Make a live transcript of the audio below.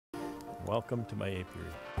Welcome to my apiary.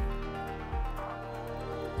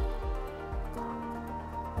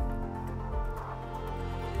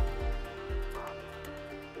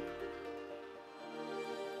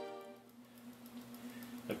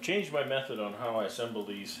 I've changed my method on how I assemble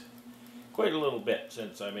these quite a little bit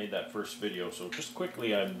since I made that first video, so just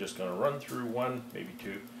quickly I'm just going to run through one, maybe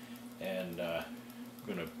two, and I'm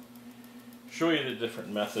going to show you the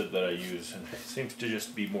different method that I use, and it seems to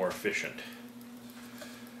just be more efficient.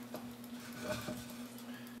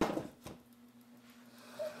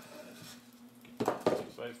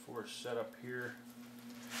 2x4 set up here,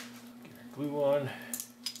 get our glue on.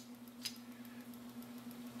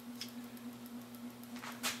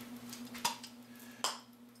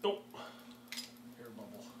 Oh, air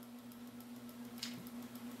bubble.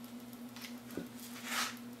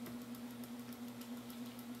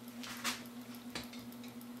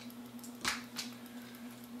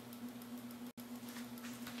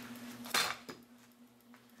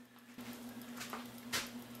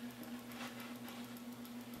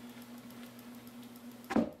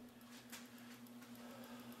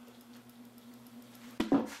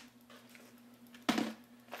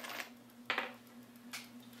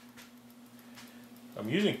 I'm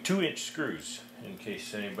using 2-inch screws, in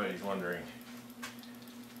case anybody's wondering.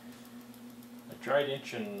 I tried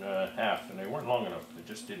 1.5 and they weren't long enough. They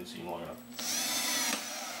just didn't seem long enough.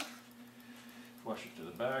 Flush it to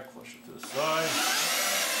the back, flush it to the side.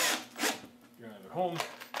 Drive it home.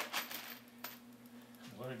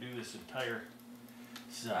 I'm going to do this entire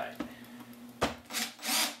side.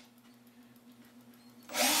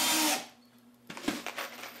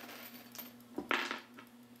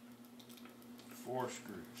 Four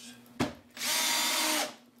screws. In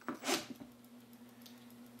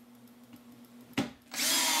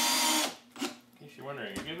case you're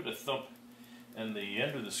wondering, you give it a thump and the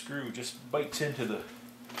end of the screw just bites into the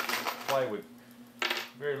plywood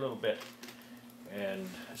very little bit and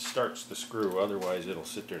starts the screw, otherwise it'll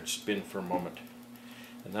sit there and spin for a moment,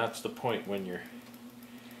 and that's the point when your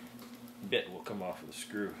bit will come off of the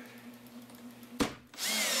screw,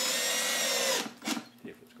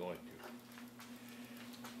 if it's going to.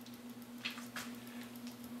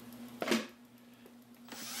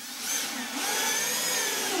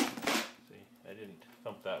 I didn't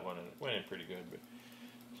thump that one and it went in pretty good, but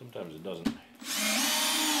sometimes it doesn't. Just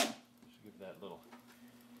give that little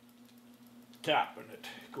tap and it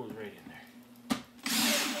goes right in there.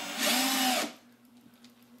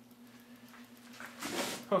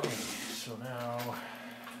 Okay, so now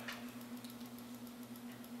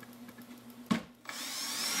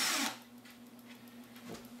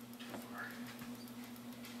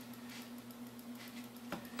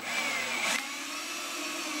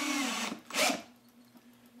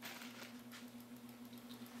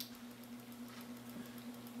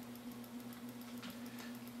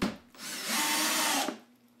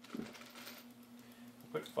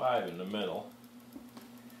put 5 in the middle.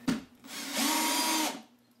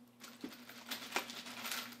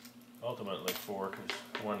 Ultimately 4, because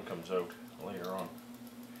 1 comes out later on.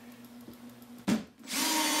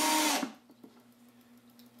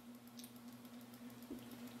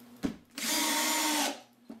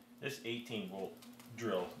 This 18-volt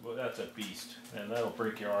drill, well, that's a beast, and that'll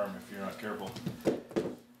break your arm if you're not careful.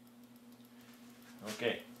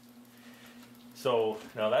 Okay, so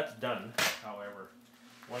now that's done. However,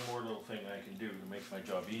 one more little thing I can do to make my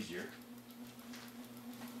job easier.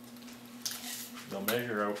 I'll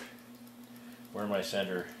measure out where my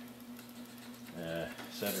centerpiece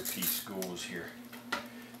goes here,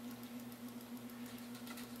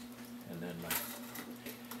 and then my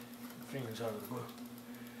fingers out of the glue.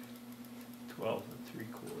 12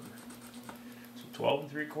 3/4. So 12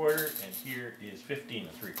 3/4, and here is 15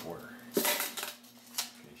 3/4. In case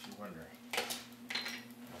you're wondering.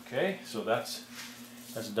 Okay, so that's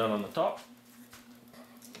done on the top.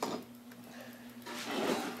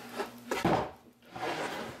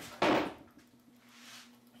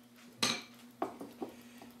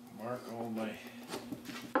 Mark all my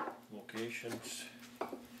locations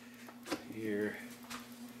here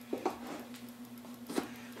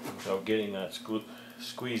without getting that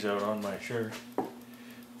squeeze out on my shirt.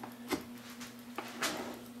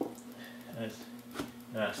 That's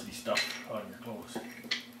nasty stuff on your clothes.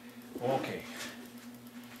 Okay.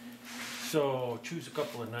 So choose a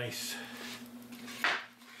couple of nice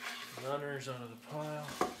runners out of the pile.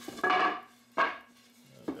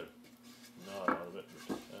 I've got a knot out of it,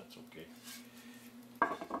 but that's okay.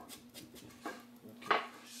 Okay,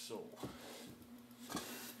 so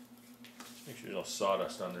let's make sure there's no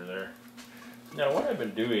sawdust under there. Now what I've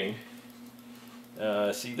been doing,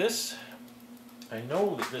 see this I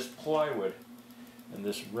know that this plywood and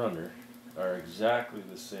this runner are exactly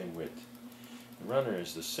the same width. The runner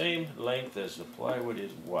is the same length as the plywood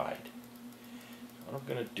is wide. What I'm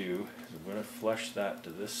going to do is I'm going to flush that to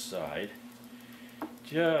this side,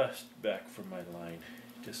 just back from my line,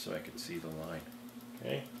 just so I can see the line.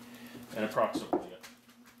 Okay? And approximately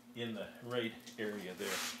in the right area there,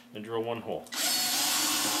 and drill one hole.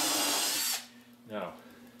 Now,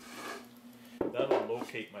 that'll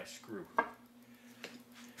locate my screw,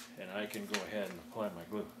 and I can go ahead and apply my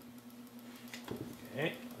glue.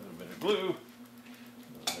 Okay, a little bit of glue,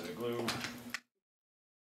 a little bit of glue.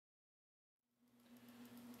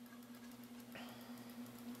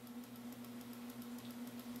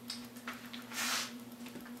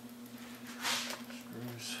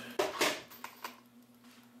 Screws.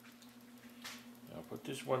 Now put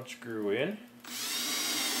this one screw in,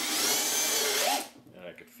 and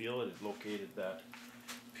I could feel it located that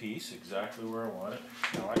piece exactly where I want it.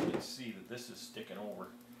 Now I can see that this is sticking over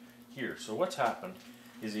here. So what's happened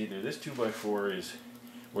is either this 2x4 is,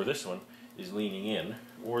 or this one is leaning in,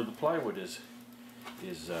 or the plywood is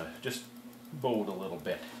just bowed a little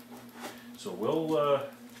bit. So we'll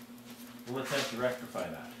attempt to rectify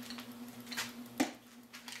that.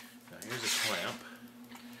 Now here's a clamp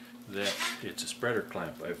that it's a spreader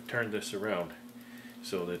clamp. I've turned this around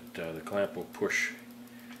so that the clamp will push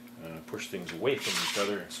things away from each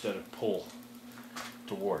other instead of pull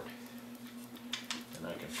toward. And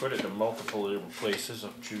I can put it in multiple different places.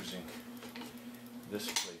 I'm choosing this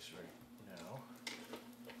place right now.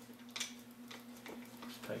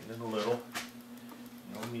 Just tighten it a little.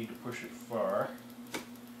 No need to push it far.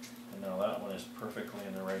 And now that one is perfectly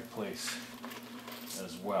in the right place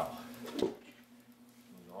as well.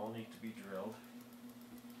 These all need to be drilled.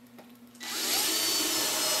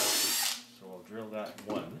 So I'll drill that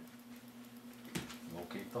one.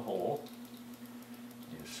 Locate the hole.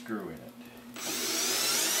 Get a screw in it.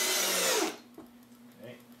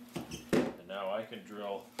 Okay. And now I can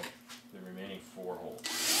drill the remaining 4 holes.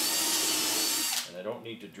 And I don't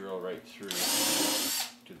need to drill right through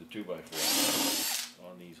to the 2x4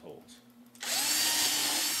 on these holes.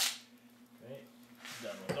 Okay,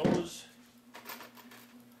 done with those.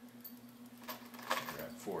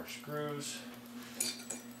 Grab 4 screws.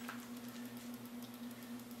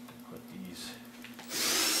 Put these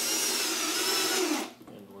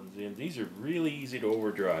end ones in. These are really easy to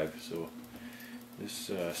overdrive. So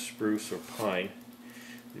this spruce or pine,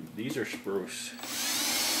 these are spruce.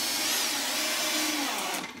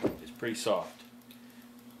 It's pretty soft.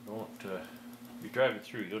 Don't if you drive it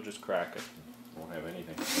through, you'll just crack it and won't have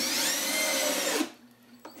anything.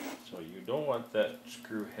 So you don't want that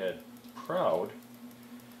screw head proud.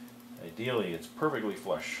 Ideally it's perfectly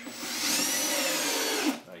flush.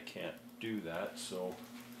 I can't do that, so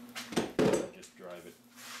I just drive it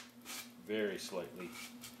very slightly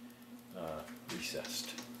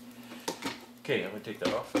recessed. Okay, I'm going to take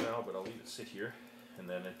that off now, but I'll leave it sit here and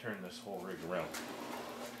then I turn this whole rig around.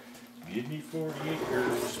 Give me 40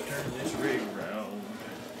 acres to turn this rig around.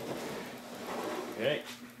 Okay.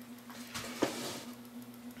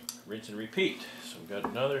 Rinse and repeat. So we've got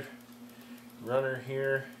another runner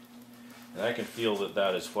here, and I can feel that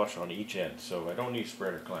that is flush on each end, so I don't need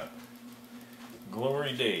spreader clamp.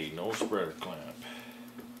 Glory day, no spreader clamp.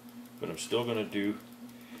 But I'm still going to do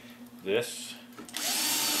this.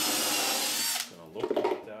 I'm going to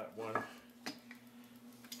locate that one,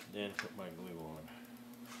 then put my glue on.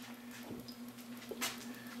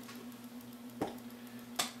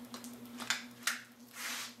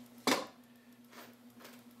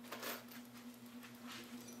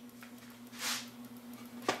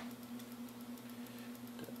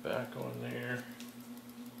 Back on there.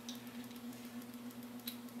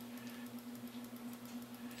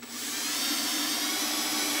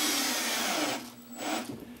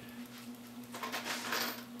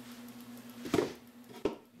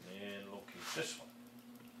 And locate this one.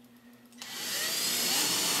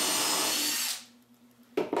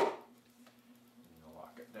 And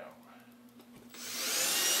lock it down.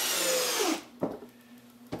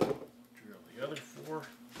 Drill the other 4.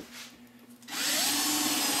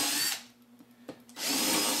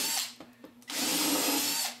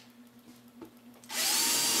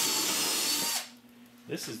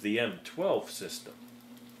 This is the M12 system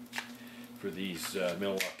for these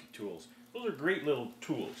Milwaukee tools. Those are great little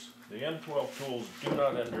tools. The M12 tools, do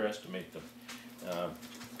not underestimate them.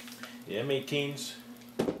 The M18s,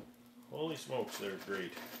 holy smokes, they're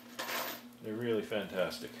great. They're really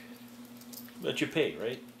fantastic. But you pay,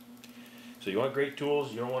 right? So you want great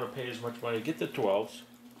tools, you don't want to pay as much money. Get the 12s.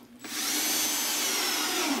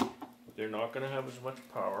 They're not going to have as much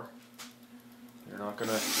power. They're not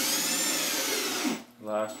gonna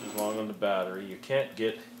last as long on the battery. You can't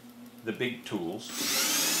get the big tools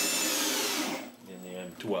in the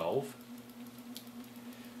M12.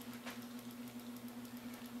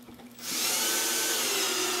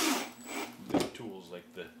 Big tools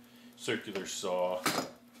like the circular saw,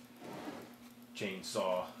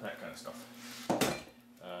 chainsaw, that kind of stuff.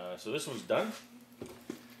 So this one's done.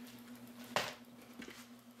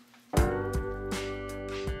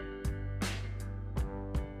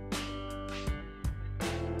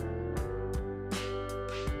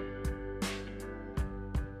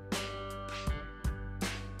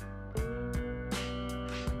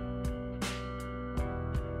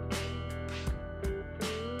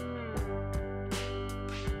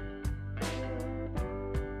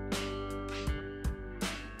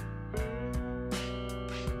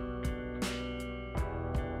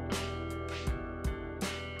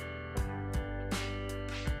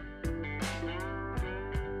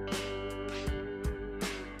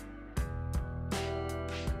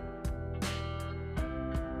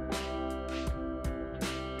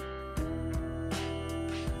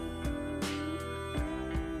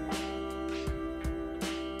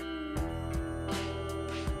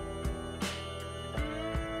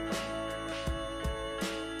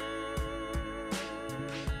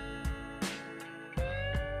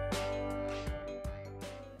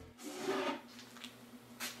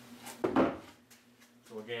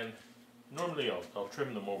 Again, normally I'll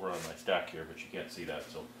trim them over on my stack here, but you can't see that,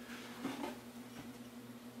 so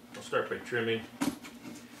I'll start by trimming,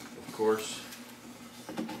 of course.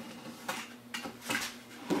 I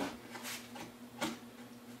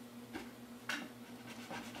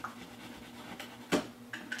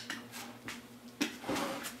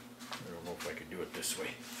don't know if I can do it this way.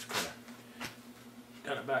 It's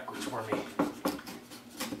kind of backwards for me.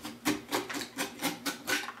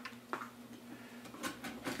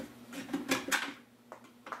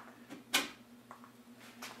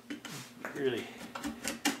 Really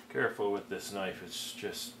careful with this knife, it's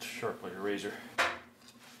just sharp like a razor.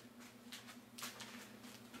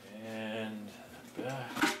 And the back,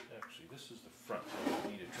 actually this is the front, I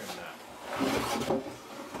need to trim that.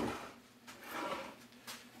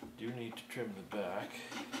 Do need to trim the back.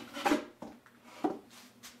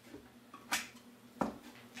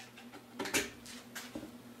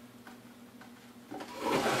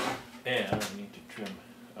 And I need to trim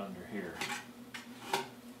under here.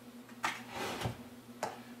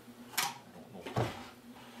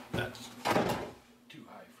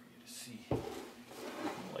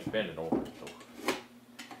 Bend it over though.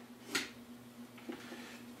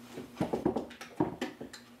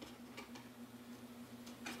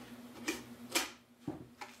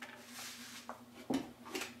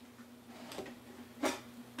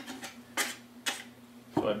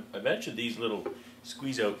 So I mentioned these little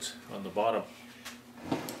squeeze outs on the bottom.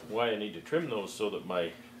 Why I need to trim those so that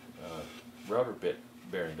my router bit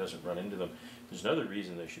bearing doesn't run into them. There's another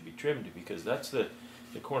reason they should be trimmed, because that's the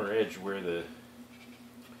corner edge where the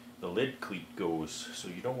lid cleat goes, so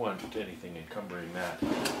you don't want anything encumbering that.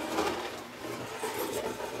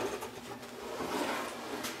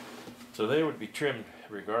 So they would be trimmed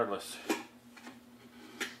regardless.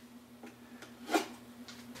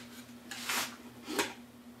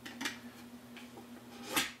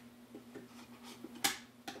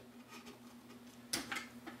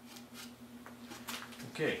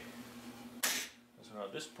 Okay, so now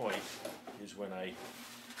at this point is when I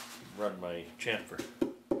run my chamfer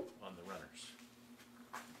on the runners.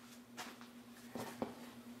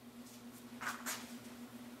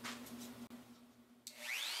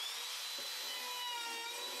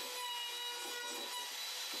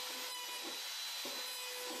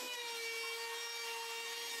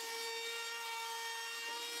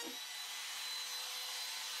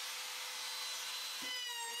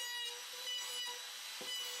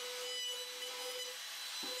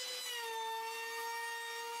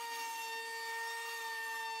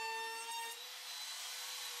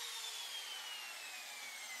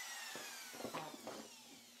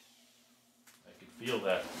 Feel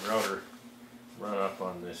that router run up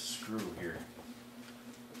on this screw here,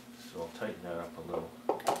 so I'll tighten that up a little.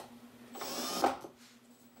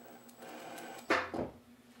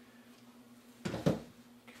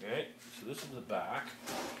 Okay, so this is the back.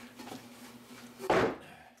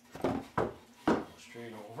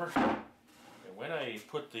 Straight over. And when I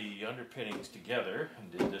put the underpinnings together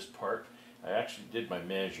and did this part, I actually did my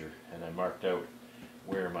measure and I marked out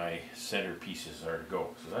where my center pieces are to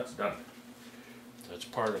go. So that's done. That's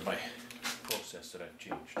part of my process that I've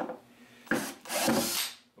changed.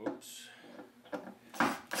 Oops.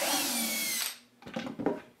 That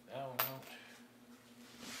one out.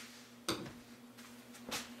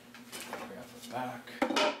 back, a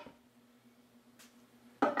couple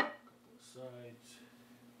of sides.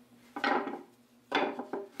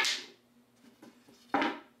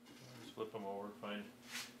 Just flip them over, find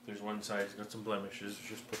if there's one side that's got some blemishes,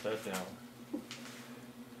 just put that down.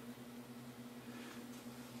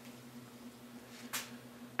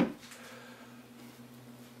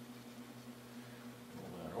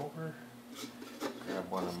 Roll that over. Grab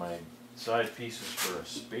one of my side pieces for a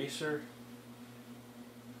spacer.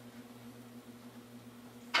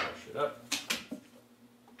 Brush it up.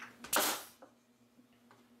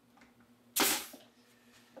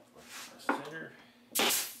 Center.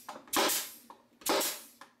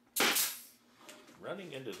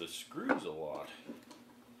 Running into the screws a lot.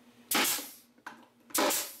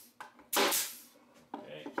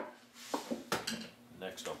 Okay.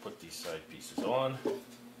 Next I'll put these side pieces on.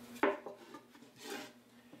 Glue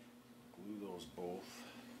those both.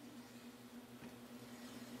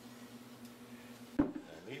 I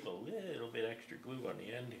leave a little bit extra glue on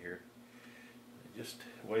the end here. I just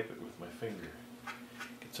wipe it with my finger.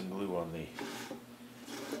 Get some glue on the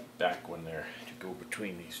back one there to go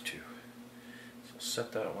between these two. So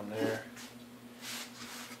set that one there.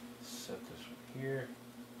 Set this one here.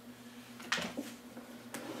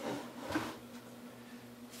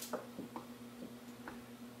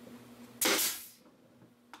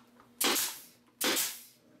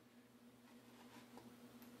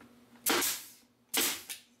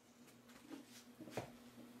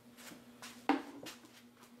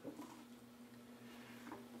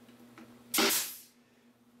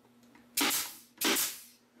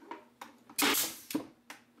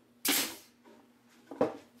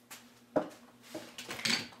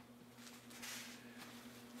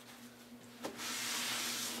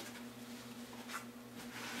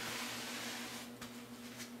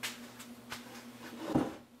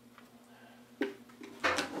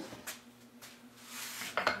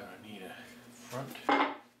 Front.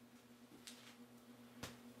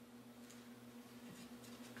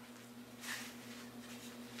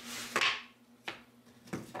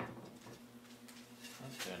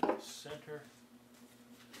 Front and center.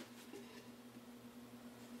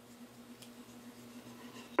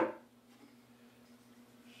 Put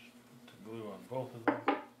the glue on both of them.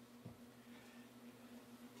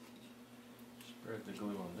 Spread the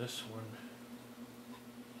glue on this one.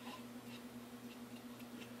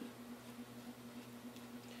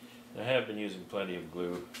 I have been using plenty of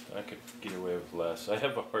glue. I could get away with less. I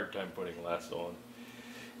have a hard time putting less on.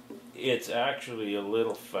 It's actually a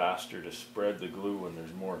little faster to spread the glue when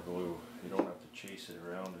there's more glue. You don't have to chase it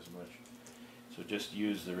around as much. So just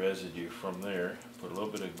use the residue from there. Put a little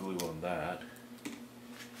bit of glue on that.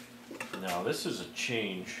 Now this is a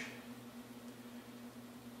change.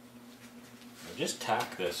 I just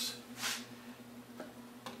tack this.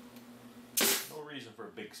 Reason for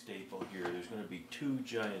a big staple here. There's going to be 2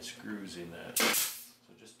 giant screws in that,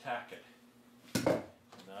 so just tack it, and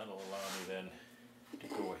that'll allow me then to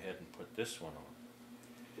go ahead and put this one on.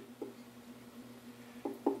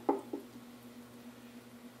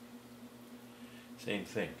 Same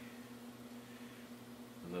thing,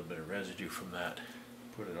 a little bit of residue from that,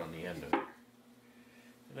 put it on the end of it,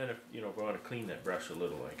 and then if I want to clean that brush a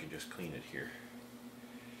little, I can just clean it here.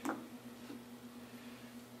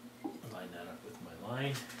 Line that up with my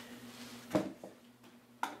line. And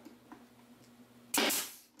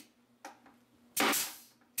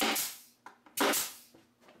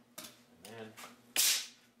then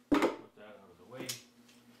put that out of the way.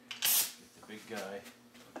 Get the big guy.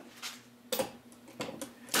 6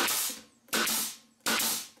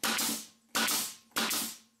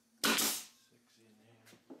 in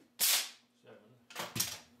there. 7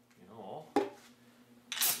 in all.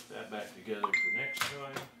 Put that back together for next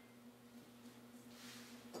time.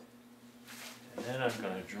 And then I'm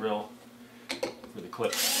going to drill for the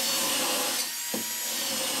clip.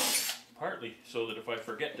 Partly so that if I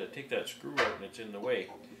forget to take that screw out and it's in the way,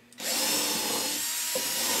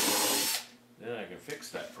 then I can fix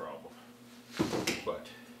that problem.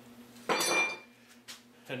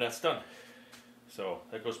 And that's done. So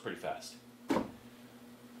that goes pretty fast.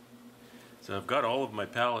 So I've got all of my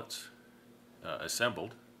pallets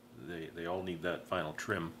assembled. They all need that final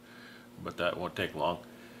trim, but that won't take long.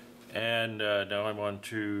 And now I'm on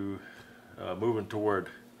to moving toward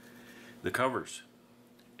the covers.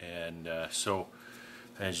 And so,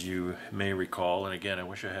 as you may recall, and again, I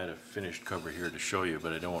wish I had a finished cover here to show you,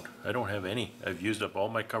 but I don't have any. I've used up all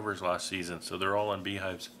my covers last season, so they're all on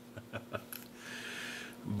beehives.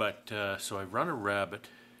 But so I've run a rabbet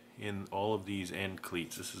in all of these end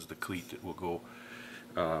cleats. This is the cleat that will go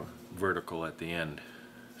vertical at the end.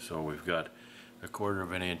 So we've got 1/4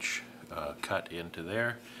 of an inch cut into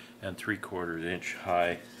there, and 3/4 inch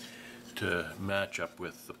high to match up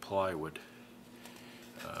with the plywood.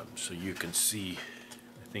 So you can see,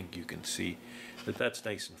 I think you can see that that's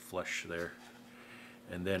nice and flush there.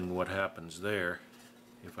 And then what happens there,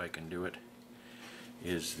 if I can do it,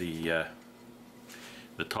 is the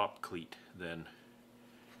top cleat then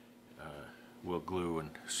will glue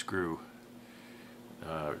and screw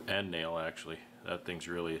and nail. Actually, that thing's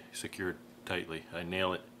really secured tightly. I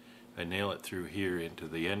nail it through here into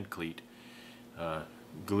the end cleat,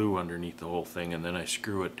 glue underneath the whole thing, and then I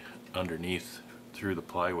screw it underneath through the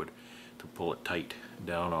plywood to pull it tight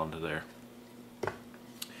down onto there.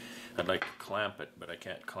 I'd like to clamp it, but I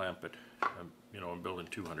can't clamp it. I'm building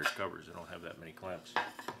 200 covers. I don't have that many clamps.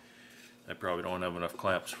 I probably don't have enough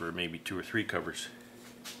clamps for maybe 2 or 3 covers.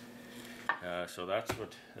 So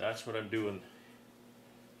that's what I'm doing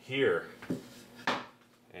here,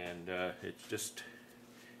 and it's just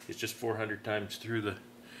 400 times through the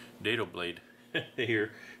dado blade.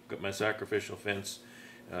 Here, got my sacrificial fence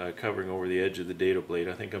covering over the edge of the dado blade.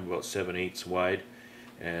 I think I'm about 7/8 wide,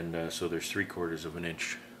 and so there's 3/4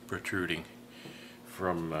 inch protruding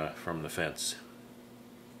from the fence,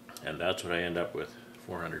 and that's what I end up with,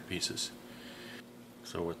 400 pieces.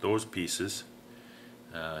 So with those pieces,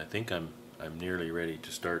 I think I'm nearly ready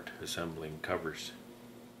to start assembling covers.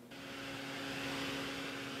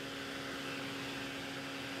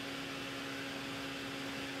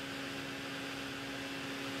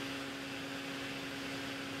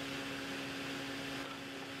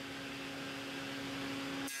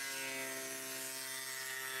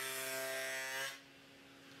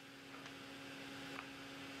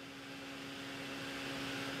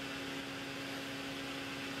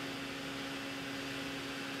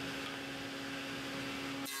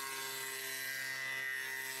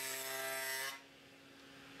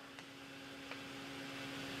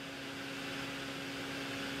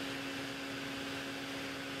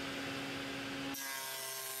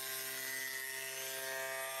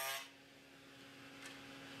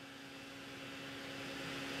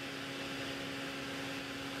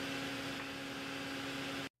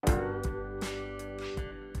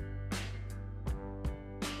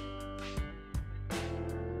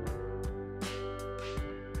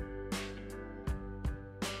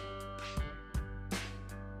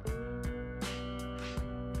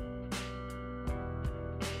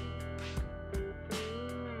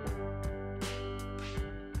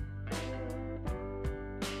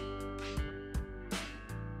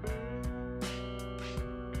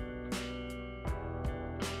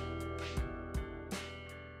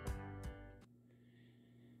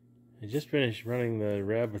 I just finished running the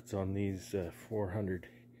rabbets on these 400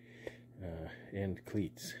 end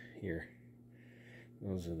cleats here.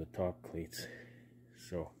 Those are the top cleats.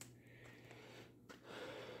 So,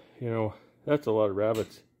 that's a lot of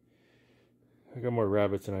rabbets. I got more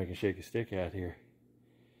rabbets than I can shake a stick at here.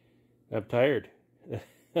 I'm tired.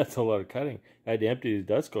 That's a lot of cutting. I had to empty the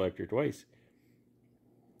dust collector twice.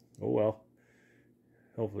 Oh well.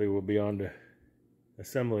 Hopefully we'll be on to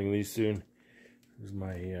assembling these soon. There's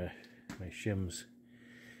my my shims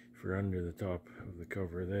for under the top of the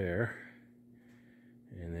cover there,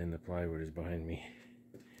 and then the plywood is behind me.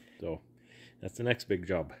 So that's the next big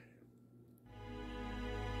job.